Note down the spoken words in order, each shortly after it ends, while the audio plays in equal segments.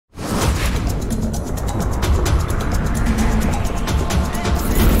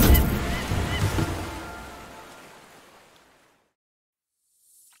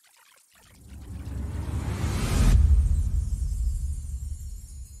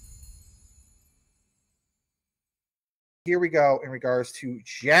Here we go in regards to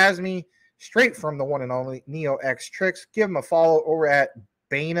Jasmy, straight from the one and only NeoXTricks. Give him a follow over at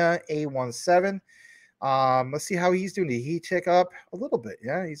Bana A17. Let's see how he's doing. Did he tick up a little bit?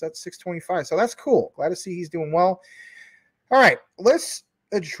 Yeah, he's at 625. So that's cool. Glad to see he's doing well. All right, let's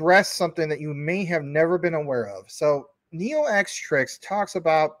address something that you may have never been aware of. So NeoXTricks talks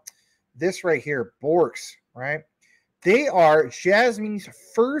about this right here, Borqs, right? They are Jasmy's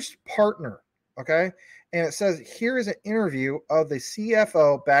first partner, okay? And it says here is an interview of the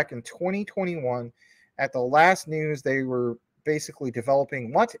CFO back in 2021. At the last news, they were basically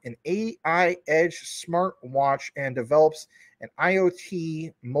developing what? An AI edge smartwatch and develops an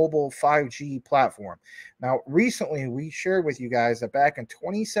IoT mobile 5G platform. Now, recently, we shared with you guys that back in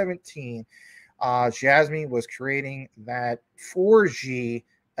 2017, Jasmy was creating that 4G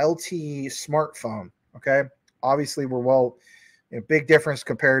LTE smartphone, okay? Obviously, we're big difference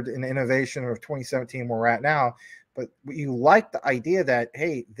compared to an innovation of 2017 where we're at now. But you like the idea that,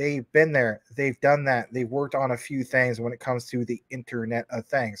 hey, they've been there, they've done that, they've worked on a few things when it comes to the Internet of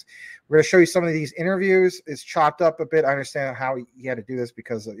Things. We're going to show you some of these interviews. It's chopped up a bit. I understand how you had to do this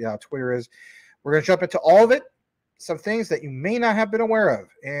because of Twitter is. We're going to jump into all of it, some things that you may not have been aware of.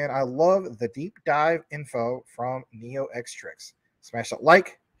 And I love the deep dive info from NeoXTricks. Smash that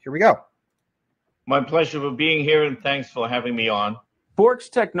like. Here we go. My pleasure for being here, and thanks for having me on. Borqs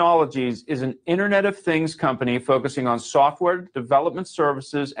Technologies is an Internet of Things company focusing on software development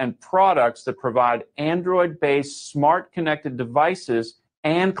services and products that provide Android-based smart connected devices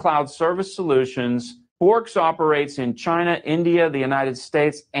and cloud service solutions. Borqs operates in China, India, the United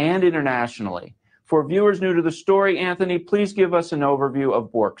States, and internationally. For viewers new to the story, Anthony, please give us an overview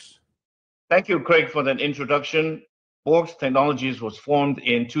of Borqs. Thank you, Craig, for that introduction. Borqs Technologies was formed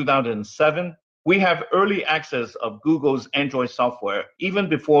in 2007. We have early access of Google's Android software, even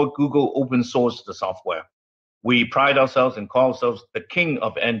before Google open sourced the software. We pride ourselves and call ourselves the king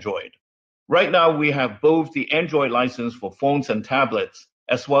of Android. Right now, we have both the Android license for phones and tablets,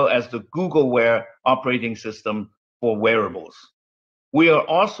 as well as the Google Wear operating system for wearables. We are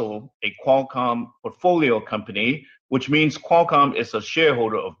also a Qualcomm portfolio company, which means Qualcomm is a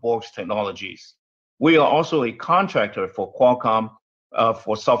shareholder of Borqs Technologies. We are also a contractor for Qualcomm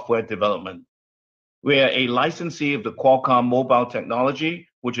for software development. We are a licensee of the Qualcomm mobile technology,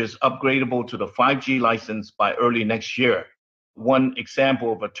 which is upgradable to the 5G license by early next year. One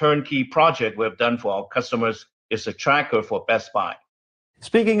example of a turnkey project we've done for our customers is a tracker for Best Buy.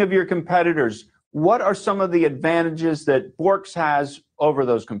 Speaking of your competitors, what are some of the advantages that Borqs has over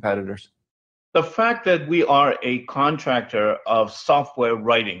those competitors? The fact that we are a contractor of software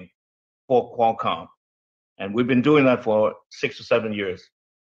writing for Qualcomm, and we've been doing that for 6 or 7 years.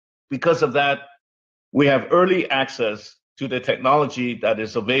 Because of that, we have early access to the technology that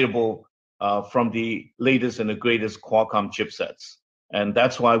is available from the latest and the greatest Qualcomm chipsets. And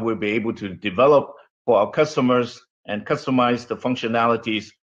that's why we'll be able to develop for our customers and customize the functionalities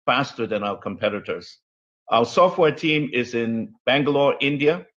faster than our competitors. Our software team is in Bangalore,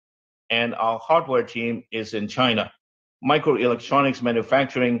 India, and our hardware team is in China. Microelectronics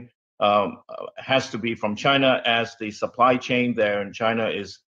manufacturing has to be from China, as the supply chain there in China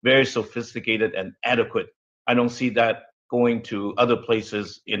is very sophisticated and adequate. I don't see that going to other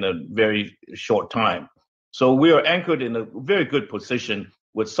places in a very short time. So we are anchored in a very good position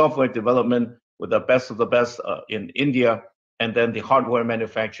with software development, with the best of the best in India, and then the hardware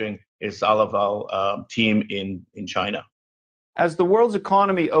manufacturing is all of our team in China. As the world's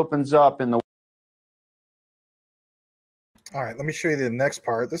economy opens up in the... All right, let me show you the next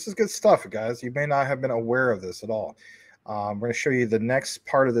part. This is good stuff, guys. You may not have been aware of this at all. We're going to show you the next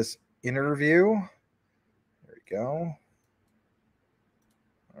part of this interview. There we go.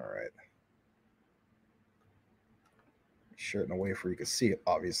 All right. Share it in a way where you can see it,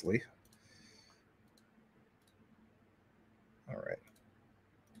 obviously. All right.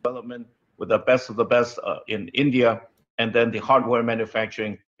 Development with the best of the best in India, and then the hardware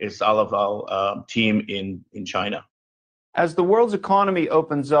manufacturing is all of our team in China. As the world's economy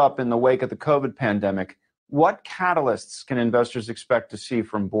opens up in the wake of the COVID pandemic, what catalysts can investors expect to see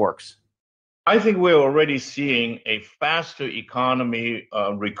from Borqs? I think we're already seeing a faster economy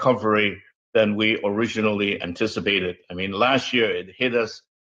recovery than we originally anticipated. I mean, last year it hit us,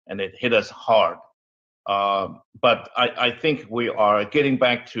 and it hit us hard. But I think we are getting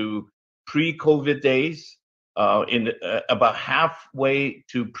back to pre-COVID days, about halfway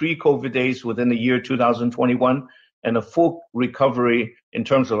to pre-COVID days within the year 2021, and a full recovery in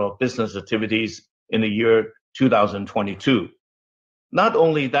terms of our business activities in the year 2022. Not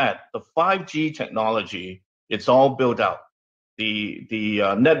only that, the 5G technology, it's all built out.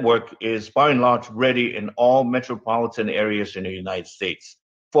 the network is by and large ready in all metropolitan areas in the United States.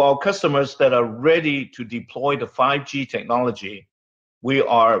 For our customers that are ready to deploy the 5G technology, we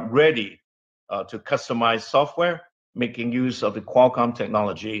are ready to customize software, making use of the Qualcomm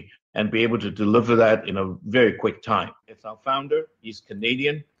technology, and be able to deliver that in a very quick time. It's our founder. He's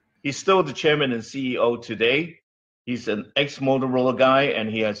Canadian. He's still the chairman and CEO today. He's an ex-Motorola guy, and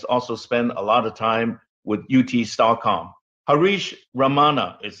he has also spent a lot of time with UT Starcom. Harish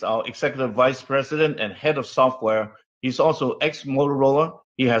Ramana is our executive vice president and head of software. He's also ex-Motorola.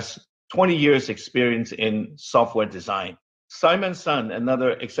 He has 20 years experience in software design. Simon Sun,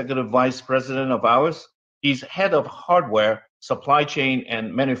 another executive vice president of ours, he's head of hardware, supply chain,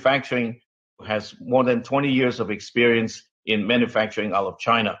 and manufacturing, has more than 20 years of experience in manufacturing out of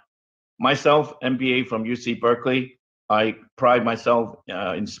China. Myself, MBA from UC Berkeley, I pride myself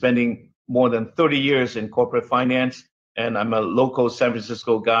in spending more than 30 years in corporate finance, and I'm a local San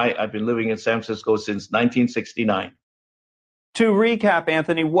Francisco guy. I've been living in San Francisco since 1969. To recap,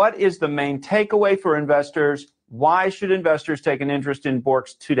 Anthony, what is the main takeaway for investors? Why should investors take an interest in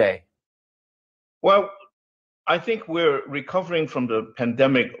Borqs today? Well, I think we're recovering from the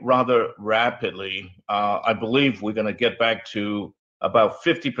pandemic rather rapidly. I believe we're going to get back to about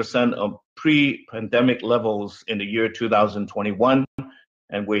 50% of pre-pandemic levels in the year 2021,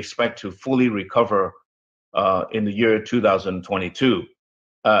 and we expect to fully recover in the year 2022.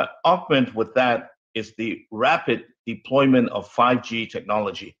 Augment with that is the rapid deployment of 5G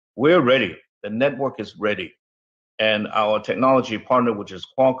technology. We're ready. The network is ready. And our technology partner, which is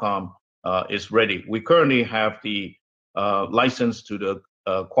Qualcomm, is ready. We currently have the license to the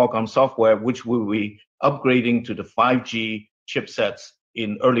Qualcomm software, which we'll be upgrading to the 5G chipsets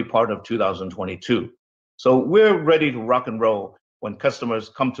in early part of 2022. So we're ready to rock and roll when customers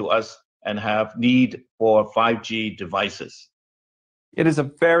come to us and have need for 5G devices. It is a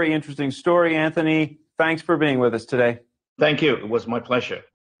very interesting story, Anthony. Thanks for being with us today. Thank you. It was my pleasure.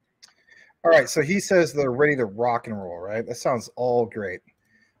 All right, so he says they're ready to rock and roll, right? That sounds all great.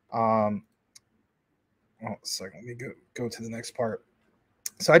 Oh, a second, let me go to the next part.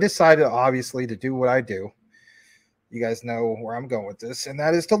 So I decided, obviously, to do what I do. You guys know where I'm going with this, and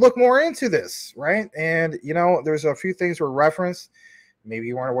that is to look more into this, right? And, you know, there's a few things were referenced. Maybe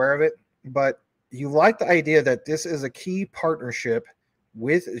you weren't aware of it, but you like the idea that this is a key partnership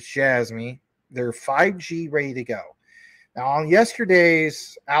with Jasmy. They're 5G ready to go. Now, on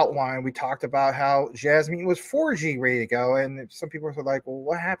yesterday's outline, we talked about how Jasmy was 4G ready to go, and some people were like, well,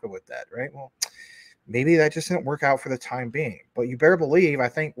 what happened with that, right? Well, maybe that just didn't work out for the time being. But you better believe, I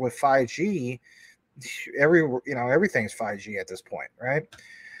think with 5G, everything's 5G at this point, right?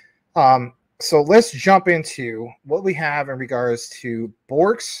 So let's jump into what we have in regards to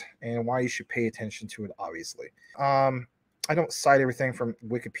Borqs and why you should pay attention to it, obviously. I don't cite everything from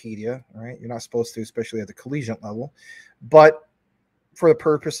Wikipedia, right? You're not supposed to, especially at the collegiate level. But for the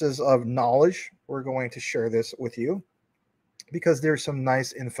purposes of knowledge, we're going to share this with you because there's some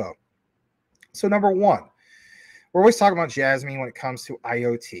nice info. So number one, we're always talking about Jasmy when it comes to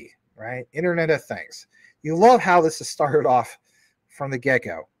IoT, right? Internet of Things. You love how this is started off from the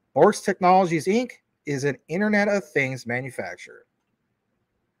get-go. Borqs Technologies, Inc. is an Internet of Things manufacturer.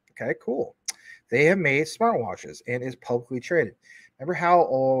 Okay, cool. They have made smartwatches and is publicly traded. Remember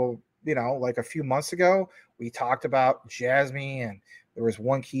how, like a few months ago, we talked about Jasmy and there was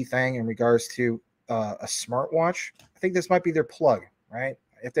one key thing in regards to a smartwatch? I think this might be their plug, right?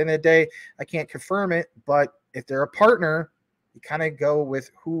 At the end of the day, I can't confirm it, but if they're a partner, you kind of go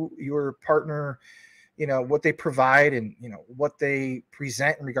with who your partner, what they provide and, what they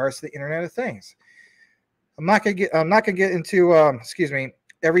present in regards to the Internet of Things. I'm not gonna get into,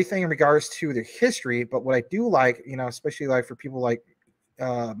 everything in regards to the history, but what I do like, especially like for people like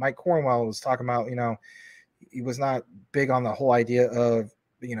Mike Cornwell was talking about, he was not big on the whole idea of,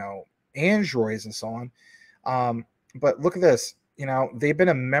 Androids and so on. But look at this, they've been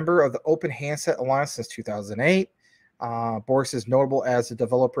a member of the Open Handset Alliance since 2008. Borqs is notable as the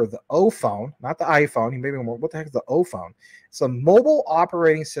developer of the O phone, not the iPhone. You may be more, what the heck is the O phone? It's a mobile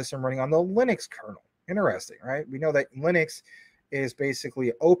operating system running on the Linux kernel. Interesting, right? We know that Linux is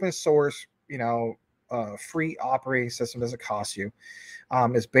basically open source, free operating system, doesn't cost you.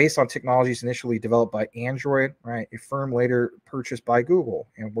 It's based on technologies initially developed by Android, right? A firm later purchased by Google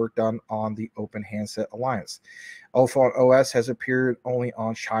and worked on the Open Handset Alliance. iPhone OS has appeared only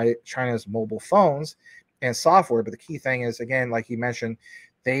on China's mobile phones and software, but the key thing is, again, like you mentioned,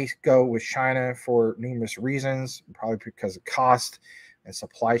 they go with China for numerous reasons, probably because of cost and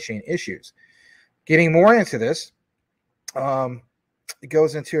supply chain issues. Getting more into this, it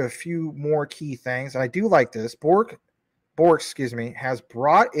goes into a few more key things. And I do like this. Borqs Borqs, excuse me, has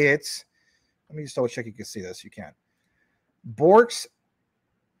brought its, let me just double check you can see this. You can. Borqs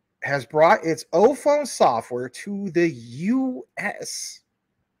has brought its O-phone software to the US.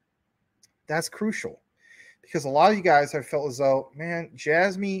 That's crucial because a lot of you guys have felt as though, man,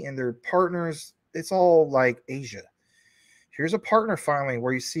 Jasmy and their partners, it's all like Asia. Here's a partner finally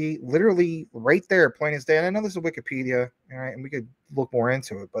where you see literally right there, plain as day. And I know this is Wikipedia, all right, and we could look more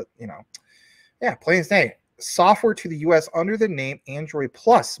into it, but you know, yeah, plain as day. Software to the US under the name Android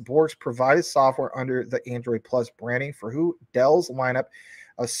Plus. Borqs provided software under the Android Plus branding for who? Dell's lineup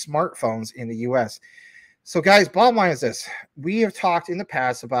of smartphones in the US. So, guys, bottom line is this. We have talked in the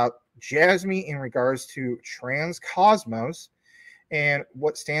past about Jasmy in regards to Transcosmos. And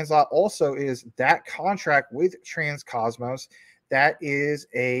what stands out also is that contract with Transcosmos, that is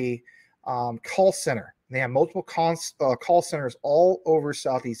a call center. They have multiple call centers all over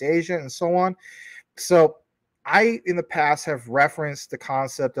Southeast Asia and so on. So I, in the past, have referenced the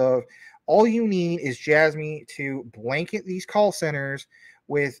concept of all you need is Jasmy to blanket these call centers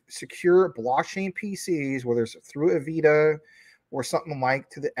with secure blockchain PCs, whether it's through Avita or something like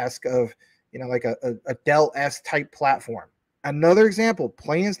to the esque of, you know, like a Dell S type platform. Another example,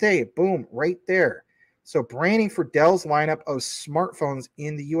 plain as day, boom, right there. So branding for Dell's lineup of smartphones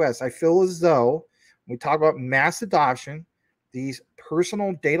in the US. I feel as though when we talk about mass adoption, these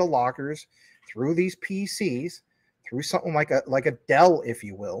personal data lockers through these PCs, through something like a Dell, if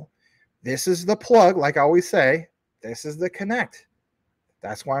you will, this is the plug, like I always say, this is the connect.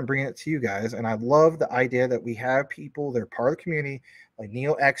 That's why I'm bringing it to you guys. And I love the idea that we have people that are part of the community like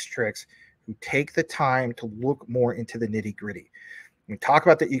NeoXTrix who take the time to look more into the nitty gritty. We talk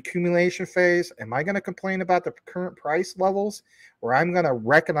about the accumulation phase. Am I going to complain about the current price levels, or I'm going to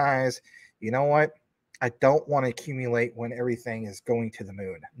recognize, you know what? I don't want to accumulate when everything is going to the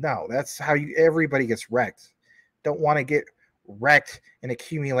moon. No, that's how everybody gets wrecked. Don't want to get wrecked and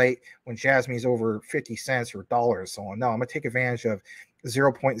accumulate when Jasmy's over 50 cents or dollars, so on. No, I'm going to take advantage of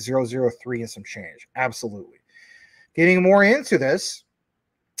 0.003 and some change. Absolutely. Getting more into this,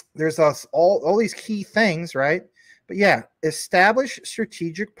 there's all these key things, right? But yeah, establish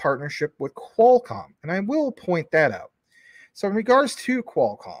strategic partnership with Qualcomm. And I will point that out. So in regards to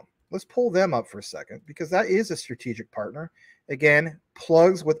Qualcomm, let's pull them up for a second because that is a strategic partner. Again,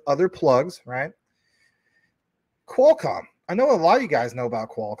 plugs with other plugs, right? Qualcomm. I know a lot of you guys know about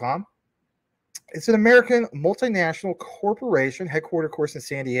Qualcomm. It's an American multinational corporation, headquartered, of course, in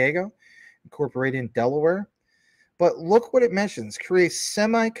San Diego, incorporated in Delaware. But look what it mentions. Creates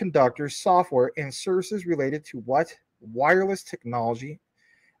semiconductor software and services related to what? Wireless technology.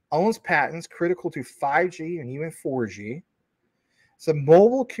 Owns patents critical to 5G and even 4G. So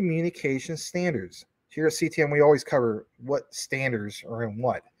mobile communication standards. Here at CTM, we always cover what standards are in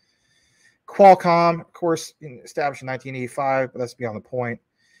what. Qualcomm, of course, established in 1985, but that's beyond the point.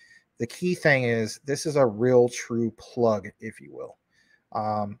 The key thing is this is a real true plug, if you will.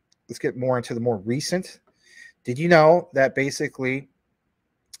 Let's get more into the more recent. Did you know that basically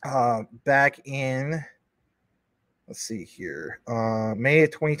back in, let's see here, May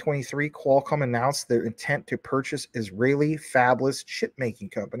of 2023, Qualcomm announced their intent to purchase Israeli fabless chip-making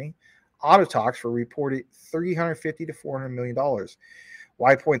company, Autotalks, for reported $350 to $400 million.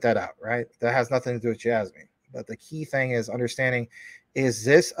 Why point that out, right? That has nothing to do with Jasmy. But the key thing is understanding, is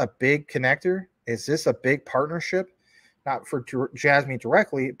this a big connector? Is this a big partnership? Not for Jasmy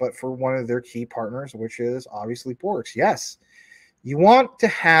directly, but for one of their key partners, which is obviously Borqs. Yes, you want to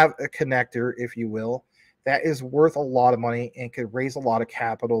have a connector, if you will, that is worth a lot of money and could raise a lot of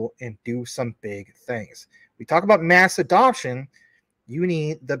capital and do some big things. We talk about mass adoption. You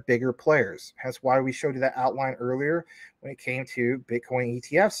need the bigger players. That's why we showed you that outline earlier when it came to Bitcoin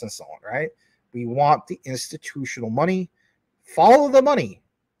ETFs and so on, right? We want the institutional money. Follow the money.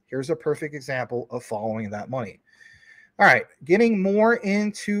 Here's a perfect example of following that money. All right, getting more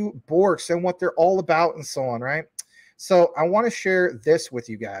into Borqs and what they're all about and so on, right? So I want to share this with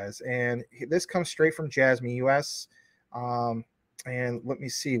you guys, and this comes straight from Jasmy US. And let me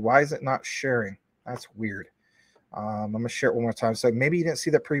see, why is it not sharing? That's weird. I'm going to share it one more time. So maybe you didn't see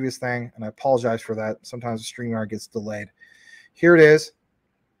the previous thing, and I apologize for that. Sometimes the StreamYard gets delayed. Here it is.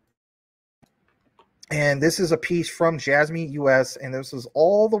 And this is a piece from Jasmy US, and this was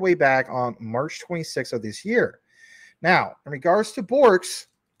all the way back on March 26th of this year. Now, in regards to Borqs,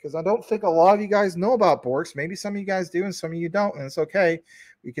 because I don't think a lot of you guys know about Borqs. Maybe some of you guys do and some of you don't, and it's okay.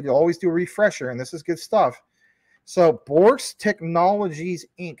 We could always do a refresher, and this is good stuff. So Borqs Technologies,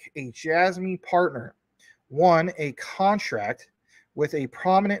 Inc., a Jasmy partner, won a contract with a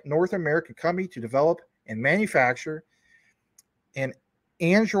prominent North American company to develop and manufacture an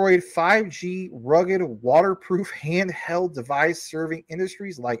Android 5G rugged waterproof handheld device serving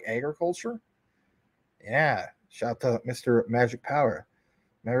industries like agriculture. Yeah, shout out to Mr. Magic Power.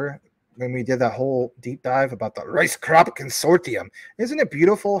 Remember when we did that whole deep dive about the rice crop consortium? Isn't it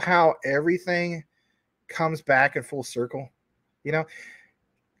beautiful how everything comes back in full circle? You know,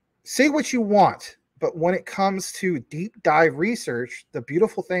 say what you want, but when it comes to deep dive research, the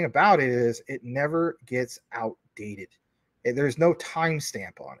beautiful thing about it is it never gets outdated. There's no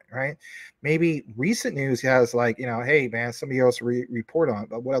timestamp on it, right? Maybe recent news has like, you know, hey man, somebody else report on it.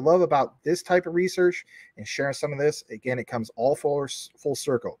 But what I love about this type of research and sharing some of this, again, it comes all full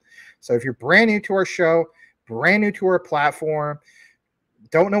circle. So if you're brand new to our show, brand new to our platform,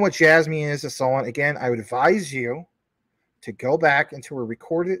 don't know what Jasmy is and so on, again, I would advise you to go back into a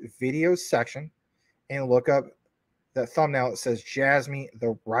recorded videos section and look up that thumbnail that says Jasmy,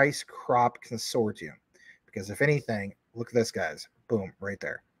 the Rice Crop Consortium. Because if anything, look at this, guys. Boom, right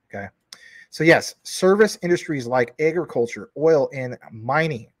there. Okay. So yes, service industries like agriculture, oil and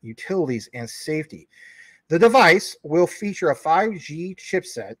mining, utilities, and safety. The device will feature a 5G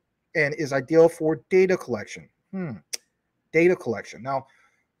chipset and is ideal for data collection. Data collection. Now,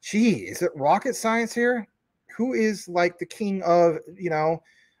 gee, is it rocket science here? Who is like the king of, you know,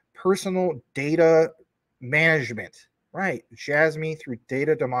 personal data management? Right, Jasmy through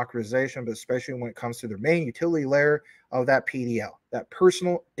data democratization, but especially when it comes to the main utility layer of that PDL, that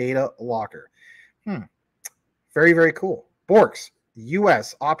personal data locker. Very, very cool. Borqs,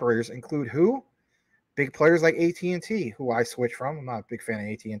 U.S. operators include who? Big players like AT&T, who I switch from. I'm not a big fan of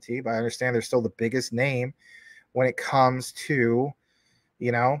AT&T, but I understand they're still the biggest name when it comes to,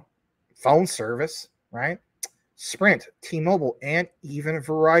 you know, phone service, right? Sprint, T-Mobile, and even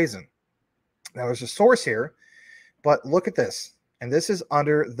Verizon. Now, there's a source here. But look at this, and this is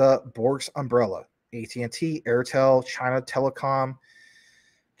under the Borqs umbrella. AT&T, Airtel, China Telecom,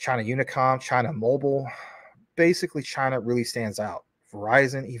 China Unicom, China Mobile. Basically, China really stands out.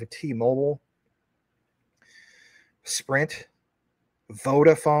 Verizon, even T-Mobile, Sprint,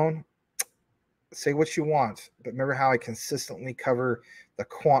 Vodafone. Say what you want, but remember how I consistently cover the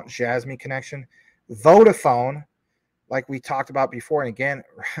Quant Jasmy connection? Vodafone, like we talked about before, and again,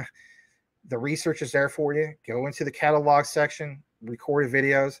 the research is there for you. Go into the catalog section, recorded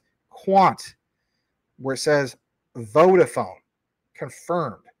videos, Quant, where it says Vodafone,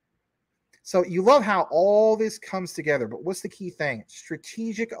 confirmed. So you love how all this comes together, but what's the key thing?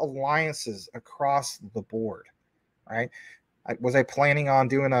 Strategic alliances across the board, right? Was I planning on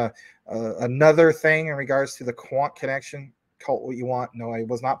doing another thing in regards to the Quant connection? Call it what you want. No, I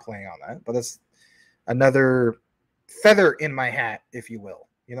was not planning on that, but it's another feather in my hat, if you will.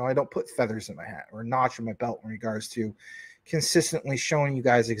 You know, I don't put feathers in my hat or a notch in my belt in regards to consistently showing you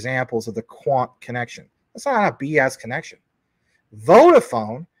guys examples of the Quant connection. That's not a BS connection.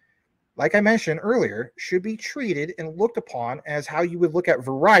 Vodafone, like I mentioned earlier, should be treated and looked upon as how you would look at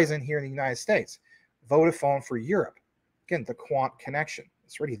Verizon here in the United States. Vodafone for Europe. Again, the Quant connection.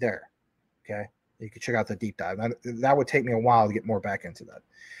 It's already there. Okay. You can check out the deep dive. That would take me a while to get more back into that.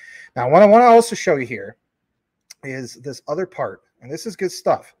 Now, what I want to also show you here is this other part, and this is good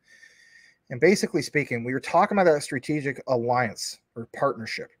stuff. And basically speaking, we were talking about that strategic alliance or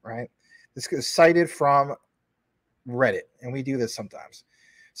partnership, right? This is cited from Reddit, and we do this sometimes.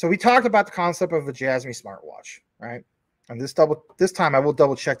 So we talked about the concept of a Jasmy smartwatch, right? And this time I will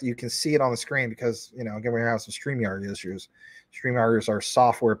double check that you can see it on the screen because, you know, again, we have some StreamYard issues. StreamYard is our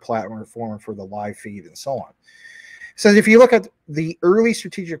software platform for the live feed and so on. So if you look at the early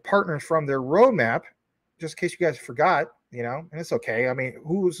strategic partners from their roadmap, just in case you guys forgot, you know, and it's okay. I mean,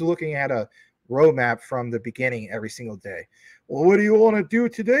 who's looking at a roadmap from the beginning every single day? Well, what do you want to do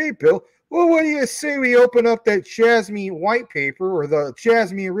today, Bill? Well, what do you say we open up that Jasmy white paper or the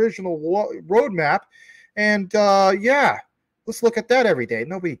Jasmy original roadmap? And yeah, let's look at that every day.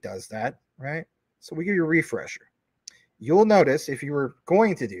 Nobody does that, right? So we give you a refresher. You'll notice if you were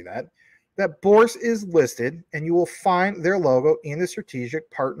going to do that, that Borqs is listed, and you will find their logo in the strategic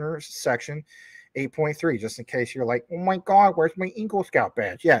partners section 8.3, just in case you're like, oh my God, where's my Eagle Scout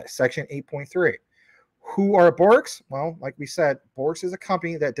badge? Yeah, section 8.3. Who are Borqs? Well, like we said, Borqs is a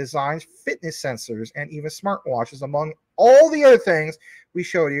company that designs fitness sensors and even smartwatches, among all the other things we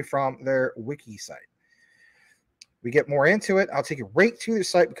showed you from their wiki site. We get more into it. I'll take you right to the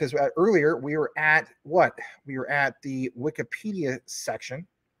site because earlier we were at what? We were at the Wikipedia section.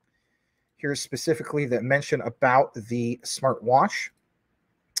 Here's specifically that mention about the smartwatch.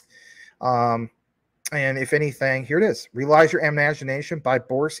 And if anything, here it is. Realize Your Imagination by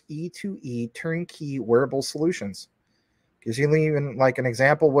Borqs E2E Turnkey Wearable Solutions. Gives you even like an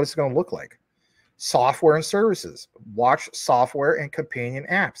example of what it's going to look like. Software and services, watch software and companion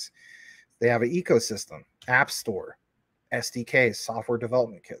apps. They have an ecosystem, app store, SDKs, software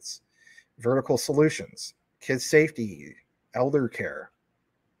development kits, vertical solutions, kids safety, elder care.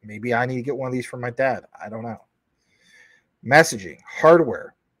 Maybe I need to get one of these for my dad. I don't know. Messaging,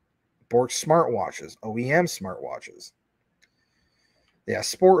 hardware, Borqs smartwatches, OEM smartwatches. They have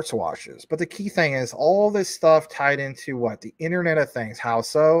sports watches. But the key thing is all this stuff tied into what? The Internet of Things. How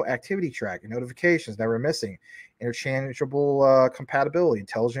so? Activity tracking, notifications, never missing, interchangeable compatibility,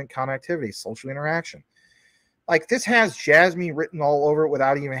 intelligent connectivity, social interaction. Like this has Jasmy written all over it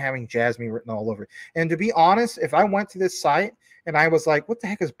without even having Jasmy written all over it. And to be honest, if I went to this site and I was like, what the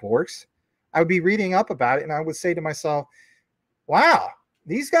heck is Borqs? I would be reading up about it and I would say to myself, wow,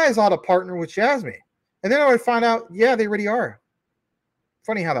 these guys ought to partner with Jasmy. And then I would find out, yeah, they already are.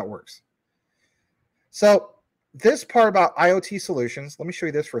 Funny how that works. So this part about IoT solutions, let me show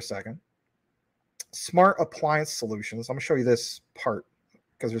you this for a second. Smart appliance solutions. I'm going to show you this part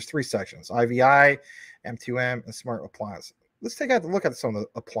because there's 3 sections: IVI, M2M, and smart appliance. Let's take a look at some of the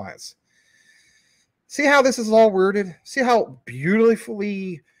appliance. See how this is all worded? See how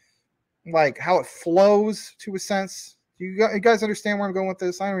beautifully, like how it flows to a sense? You guys understand where I'm going with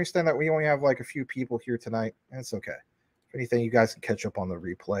this? I understand that we only have like a few people here tonight, and it's okay. If anything, you guys can catch up on the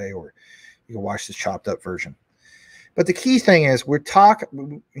replay or you can watch this chopped up version. But the key thing is we talk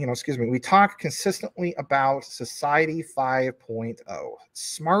consistently about Society 5.0,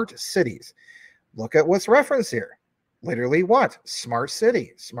 smart cities. Look at what's referenced here. Literally what? Smart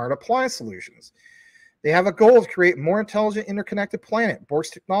city, smart appliance solutions. They have a goal to create more intelligent, interconnected planet.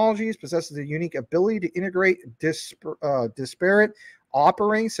 Borqs Technologies possesses a unique ability to integrate disparate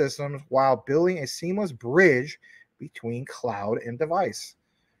operating systems while building a seamless bridge between cloud and device.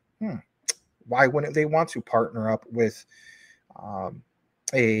 Why wouldn't they want to partner up with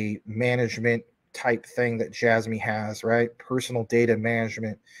a management type thing that Jasmy has, right? Personal data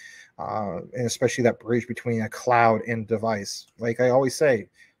management, and especially that bridge between a cloud and device. Like I always say,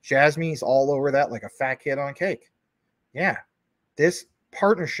 Jasmy's all over that like a fat kid on cake. Yeah, this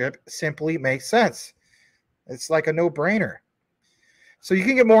partnership simply makes sense. It's like a no-brainer. So you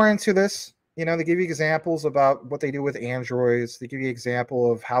can get more into this. You know, they give you examples about what they do with Androids. They give you an example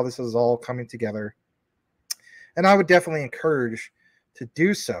of how this is all coming together. And I would definitely encourage to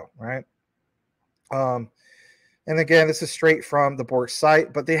do so, right? And again, this is straight from the Borqs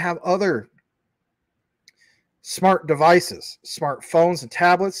site, but they have other smart devices, smartphones and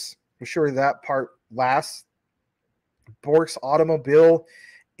tablets. I'm sure that part last. Borqs automobile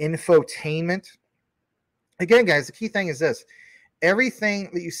infotainment. Again, guys, the key thing is this. Everything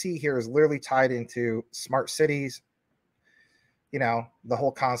that you see here is literally tied into smart cities, you know, the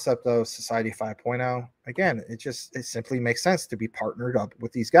whole concept of Society 5.0. Again, it simply makes sense to be partnered up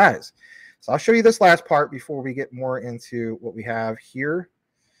with these guys. So I'll show you this last part before we get more into what we have here.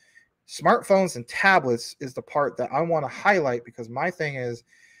 Smartphones and tablets is the part that I want to highlight because my thing is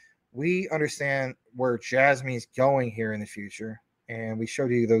we understand where Jasmy's going here in the future. And we showed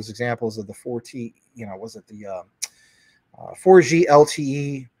you those examples of the 4T, you know, was it the 4G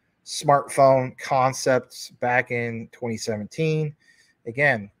LTE smartphone concepts back in 2017.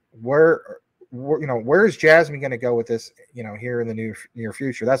 Again, where is Jasmy going to go with this, you know, here in the near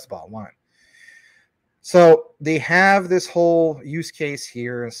future? That's the bottom line. So they have this whole use case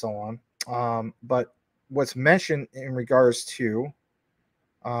here and so on. But what's mentioned in regards to,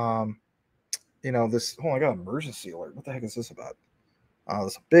 you know, this, I got an emergency alert. What the heck is this about?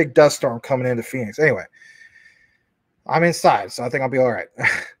 There's a big dust storm coming into Phoenix. Anyway, I'm inside, so I think I'll be all right.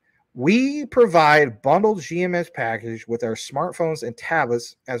 We provide bundled GMS package with our smartphones and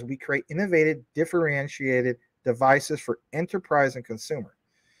tablets as we create innovative, differentiated devices for enterprise and consumer.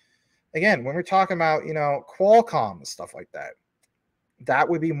 Again, when we're talking about, you know, Qualcomm and stuff like that, that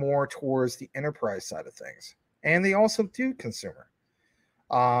would be more towards the enterprise side of things. And they also do consumer.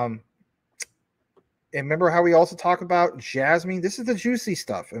 And remember how we also talk about Jasmy? This is the juicy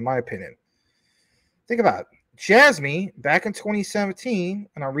stuff, in my opinion. Think about it. Jasmy, back in 2017,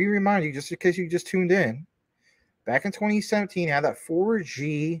 and I'll remind you just in case you just tuned in, back in 2017 had that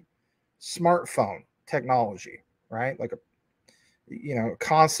 4G smartphone technology, right? Like a, you know,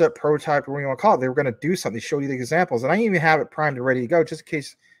 concept, prototype, or what you want to call it. They were going to do something, show you the examples. And I even have it primed and ready to go just in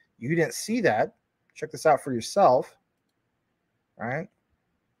case you didn't see that. Check this out for yourself, right?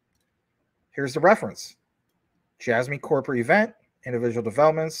 Here's the reference. Jasmy corporate event, individual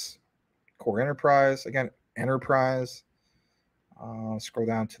developments, core enterprise. Again, enterprise. Scroll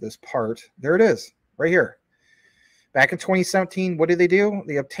down to this part. There it is, right here. Back in 2017, what did they do?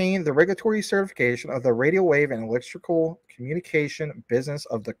 They obtained the regulatory certification of the radio wave and electrical communication business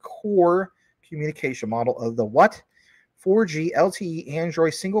of the core communication model of the what? 4G LTE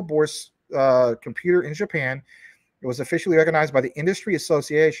Android single board computer in Japan. It was officially recognized by the Industry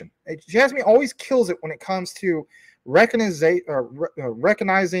Association. Jasmy always kills it when it comes to recognizing,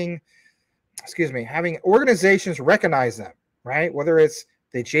 having organizations recognize them, right? Whether it's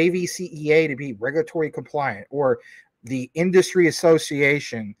the JVCEA to be regulatory compliant or the Industry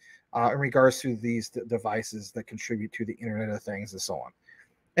Association in regards to these devices that contribute to the Internet of Things and so on.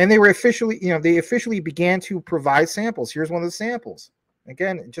 And they were officially, they officially began to provide samples. Here's one of the samples.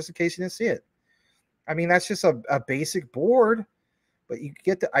 Again, just in case you didn't see it. I mean, that's just a basic board, but you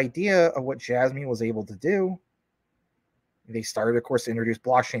get the idea of what Jasmy was able to do. They started, of course, to introduce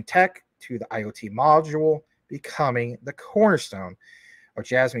blockchain tech to the IoT module, becoming the cornerstone of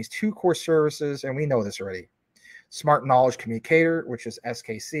Jasmy's two core services, and we know this already. Smart Knowledge Communicator, which is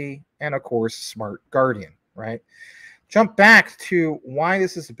SKC, and of course, Smart Guardian, right? Jump back to why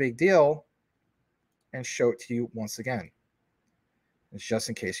this is a big deal and show it to you once again. It's just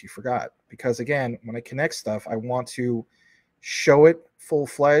in case you forgot. Because again, when I connect stuff, I want to show it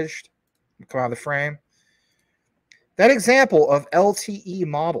full-fledged, come out of the frame. That example of LTE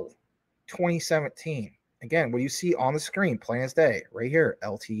model 2017. Again, what you see on the screen, plain as day, right here,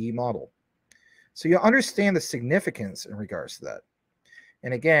 LTE model. So you understand the significance in regards to that.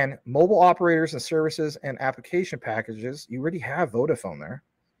 And again, mobile operators and services and application packages, you already have Vodafone there.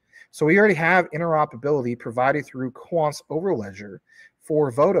 So we already have interoperability provided through Quant's Overledger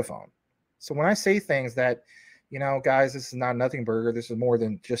for Vodafone. So when I say things that, guys, this is not nothing burger, this is more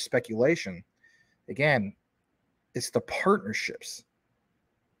than just speculation. Again, it's the partnerships.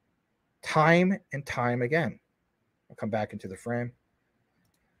 Time and time again. I'll come back into the frame.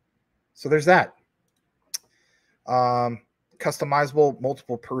 So there's that. Customizable,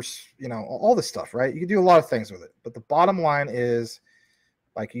 multiple all this stuff, right? You can do a lot of things with it. But the bottom line is,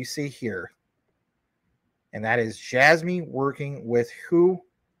 like you see here, and that is Jasmy working with who?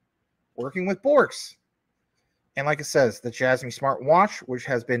 Working with Borqs. And like it says, the Jasmy smartwatch, which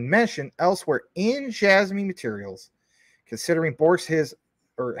has been mentioned elsewhere in Jasmy materials, considering Borqs has,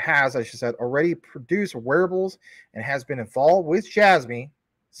 I should say, already produced wearables and has been involved with Jasmy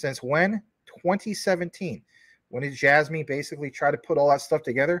since when? 2017. When did Jasmy basically try to put all that stuff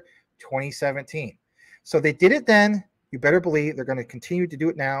together? 2017. So they did it then. You better believe they're going to continue to do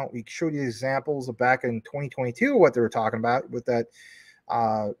it now. We showed you examples of back in 2022 what they were talking about with that,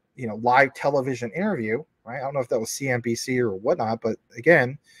 live television interview, right? I don't know if that was CNBC or whatnot, but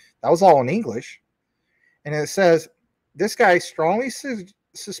again, that was all in English. And it says, this guy strongly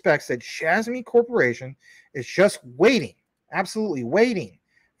suspects that Jasmy Corporation is just waiting, absolutely waiting,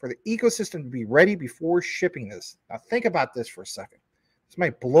 for the ecosystem to be ready before shipping this. Now think about this for a second. This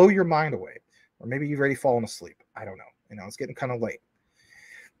might blow your mind away, or maybe you've already fallen asleep. I don't know. It's getting kind of late.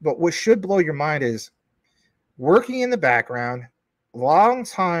 But what should blow your mind is working in the background, long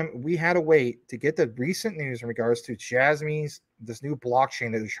time we had to wait to get the recent news in regards to Jasmy's, this new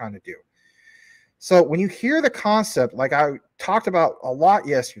blockchain that they're trying to do. So when you hear the concept, like I talked about a lot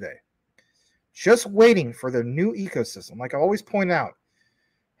yesterday, just waiting for the new ecosystem, like I always point out,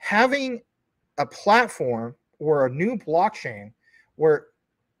 having a platform or a new blockchain where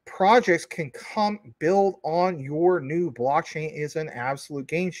projects can come build on your new blockchain is an absolute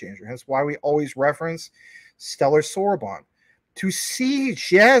game changer. That's why we always reference Stellar Sorbonne. To see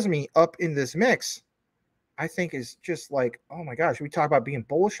Jasmy up in this mix, I think is just like, oh my gosh, we talk about being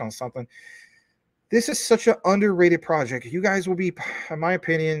bullish on something. This is such an underrated project. You guys will be, in my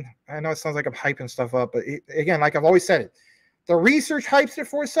opinion, I know it sounds like I'm hyping stuff up, but again, like I've always said it, the research hypes it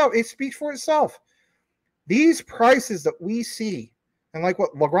for itself. It speaks for itself. These prices that we see, and like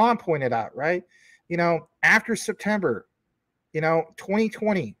what Legrand pointed out, right? After September,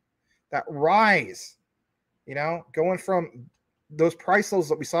 2020, that rise, going from those price levels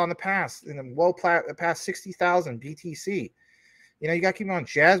that we saw in the past, past 60,000 BTC. You got to keep on.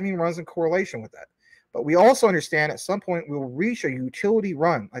 Jasmy runs in correlation with that. But we also understand at some point we will reach a utility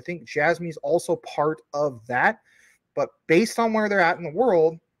run. I think Jasmy is also part of that. But based on where they're at in the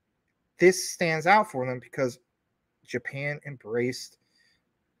world, this stands out for them because Japan embraced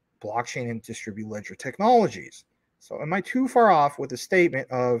blockchain and distributed ledger technologies. So am I too far off with the statement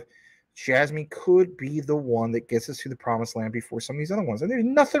of Jasmy could be the one that gets us to the promised land before some of these other ones? And there's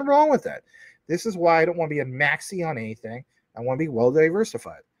nothing wrong with that. This is why I don't want to be a maxi on anything. I want to be well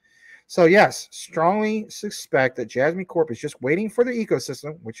diversified. So yes, strongly suspect that Jasmy Corp is just waiting for the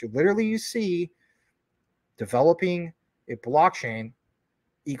ecosystem, which you see developing a blockchain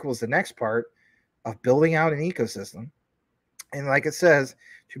equals the next part of building out an ecosystem. And like it says,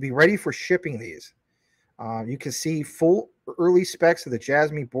 to be ready for shipping these. You can see full early specs of the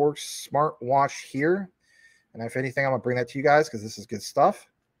Jasmy Borqs smartwatch here. And if anything, I'm going to bring that to you guys because this is good stuff.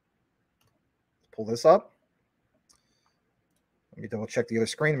 Let's pull this up. Let me double check the other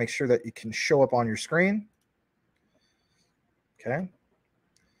screen, make sure that it can show up on your screen. Okay.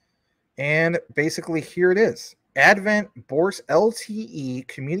 And basically here it is. Advent Borqs LTE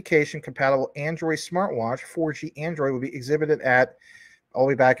communication compatible Android smartwatch 4G Android will be exhibited at all the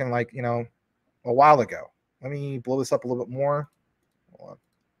way back in like, a while ago. Let me blow this up a little bit more. Hold on.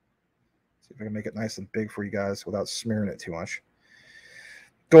 See if I can make it nice and big for you guys without smearing it too much.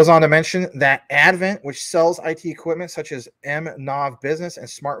 Goes on to mention that Advent, which sells IT equipment such as MNOV business and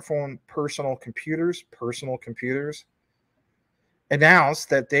smartphone personal computers, announced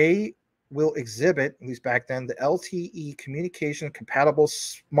that they will exhibit, at least back then, the LTE communication compatible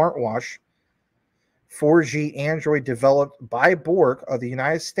smartwatch 4G Android developed by Borqs of the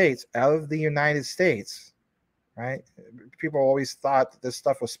United States, out of the United States, right? People always thought that this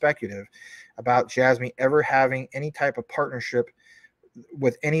stuff was speculative about Jasmy ever having any type of partnership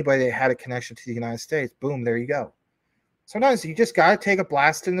with anybody that had a connection to the United States. Boom, there you go. Sometimes you just got to take a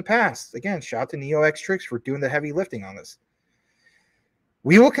blast in the past. Again, shout out to NeoXTrix for doing the heavy lifting on this.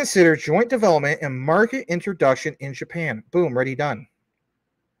 We will consider joint development and market introduction in Japan. Boom, ready, done.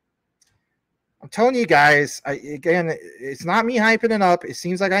 I'm telling you guys, again, it's not me hyping it up. It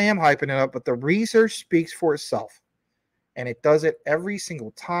seems like I am hyping it up, but the research speaks for itself. And it does it every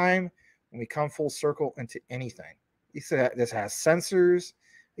single time when we come full circle into anything. This has sensors.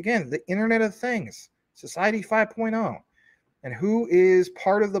 Again, the Internet of Things, Society 5.0. And who is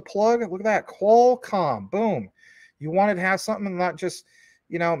part of the plug? Look at that, Qualcomm. Boom. You wanted to have something not just,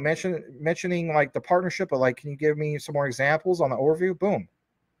 mentioning like the partnership, but like, can you give me some more examples on the overview? Boom.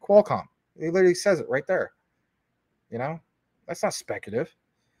 Qualcomm. It literally says it right there. That's not speculative.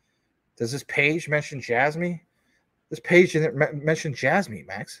 Does this page mention Jasmy? This page didn't mention Jasmy,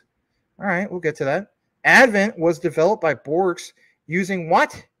 Max. All right, we'll get to that. Advent was developed by Borqs using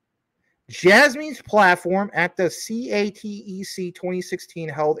what? Jasmy's platform at the CATEC 2016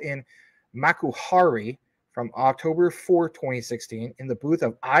 held in Makuhari from October 4, 2016 in the booth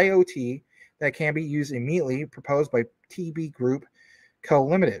of IoT that can be used immediately, proposed by TB Group Co.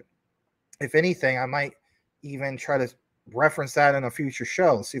 Limited. If anything, I might even try to reference that in a future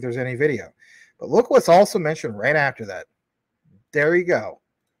show, see if there's any video. But look what's also mentioned right after that. There you go.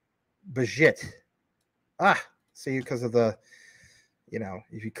 Bajit. See, because of the,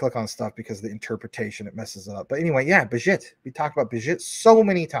 if you click on stuff because of the interpretation, it messes it up. But anyway, yeah, Bajit. We talked about Bajit so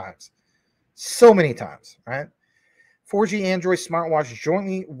many times, right? 4G Android smartwatch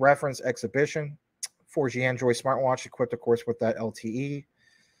jointly reference exhibition. 4G Android smartwatch equipped, of course, with that LTE.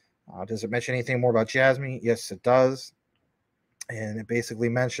 Does it mention anything more about Jasmy? Yes, it does. And it basically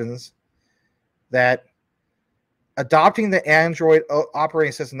mentions that adopting the Android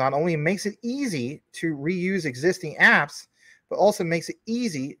operating system not only makes it easy to reuse existing apps, but also makes it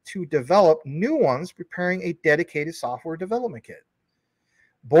easy to develop new ones, preparing a dedicated software development kit.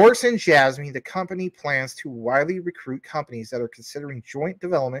 Borqs and Jasmy, the company, plans to widely recruit companies that are considering joint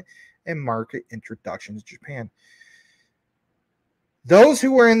development and market introduction to Japan. Those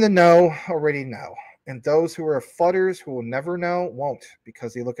who are in the know already know, and those who are fudders who will never know won't,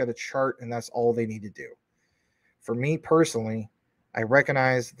 because they look at a chart and that's all they need to do. For me personally, I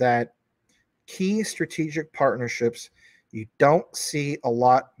recognize that key strategic partnerships you don't see a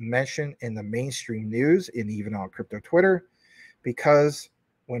lot mentioned in the mainstream news and even on crypto Twitter, because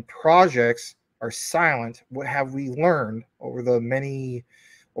when projects are silent, what have we learned over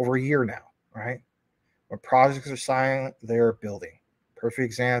a year now, right? When projects are silent, they are building. Perfect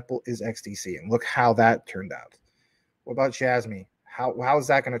example is XDC, and look how that turned out. What about Jasmy? How is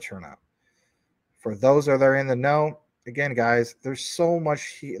that going to turn out? For those that are in the know, again, guys, there's so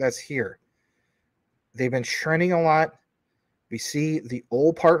much that's here. They've been trending a lot. We see the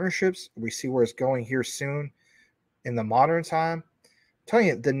old partnerships. We see where it's going here soon in the modern time. I'm telling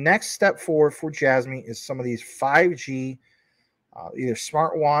you, the next step forward for Jasmy is some of these 5G, either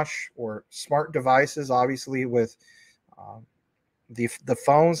smartwatch or smart devices, obviously with the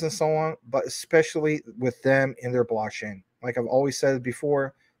phones and so on, but especially with them in their blockchain. Like I've always said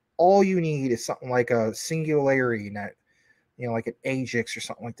before, all you need is something like a Singularity Net, like an Ajax or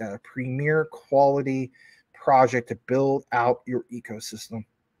something like that, a premier quality project to build out your ecosystem.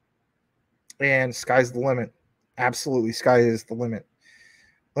 And sky's the limit. Absolutely, sky is the limit.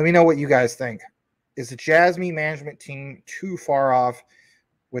 Let me know what you guys think. Is the Jasmy management team too far off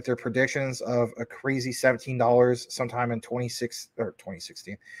with their predictions of a crazy $17 sometime in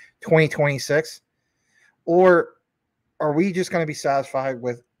 2026? Or are we just going to be satisfied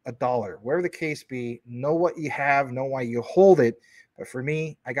with $1, whatever the case be. Know what you have, know why you hold it. But for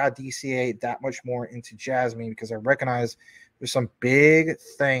me, I got DCA that much more into Jasmy because I recognize there's some big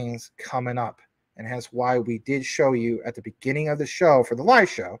things coming up. And hence why we did show you at the beginning of the show for the live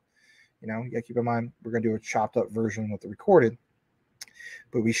show. You know, you gotta keep in mind, we're going to do a chopped up version with the recorded.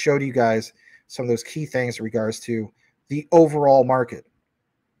 But we showed you guys some of those key things in regards to the overall market.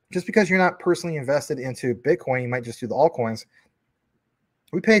 Just because you're not personally invested into Bitcoin, you might just do the altcoins.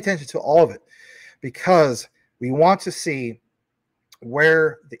 We pay attention to all of it because we want to see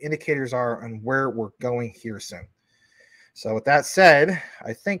where the indicators are and where we're going here soon. So with that said,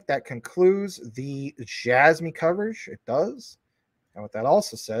 I think that concludes the Jasmy coverage. It does. And with that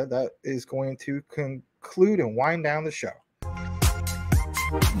also said, that is going to conclude and wind down the show.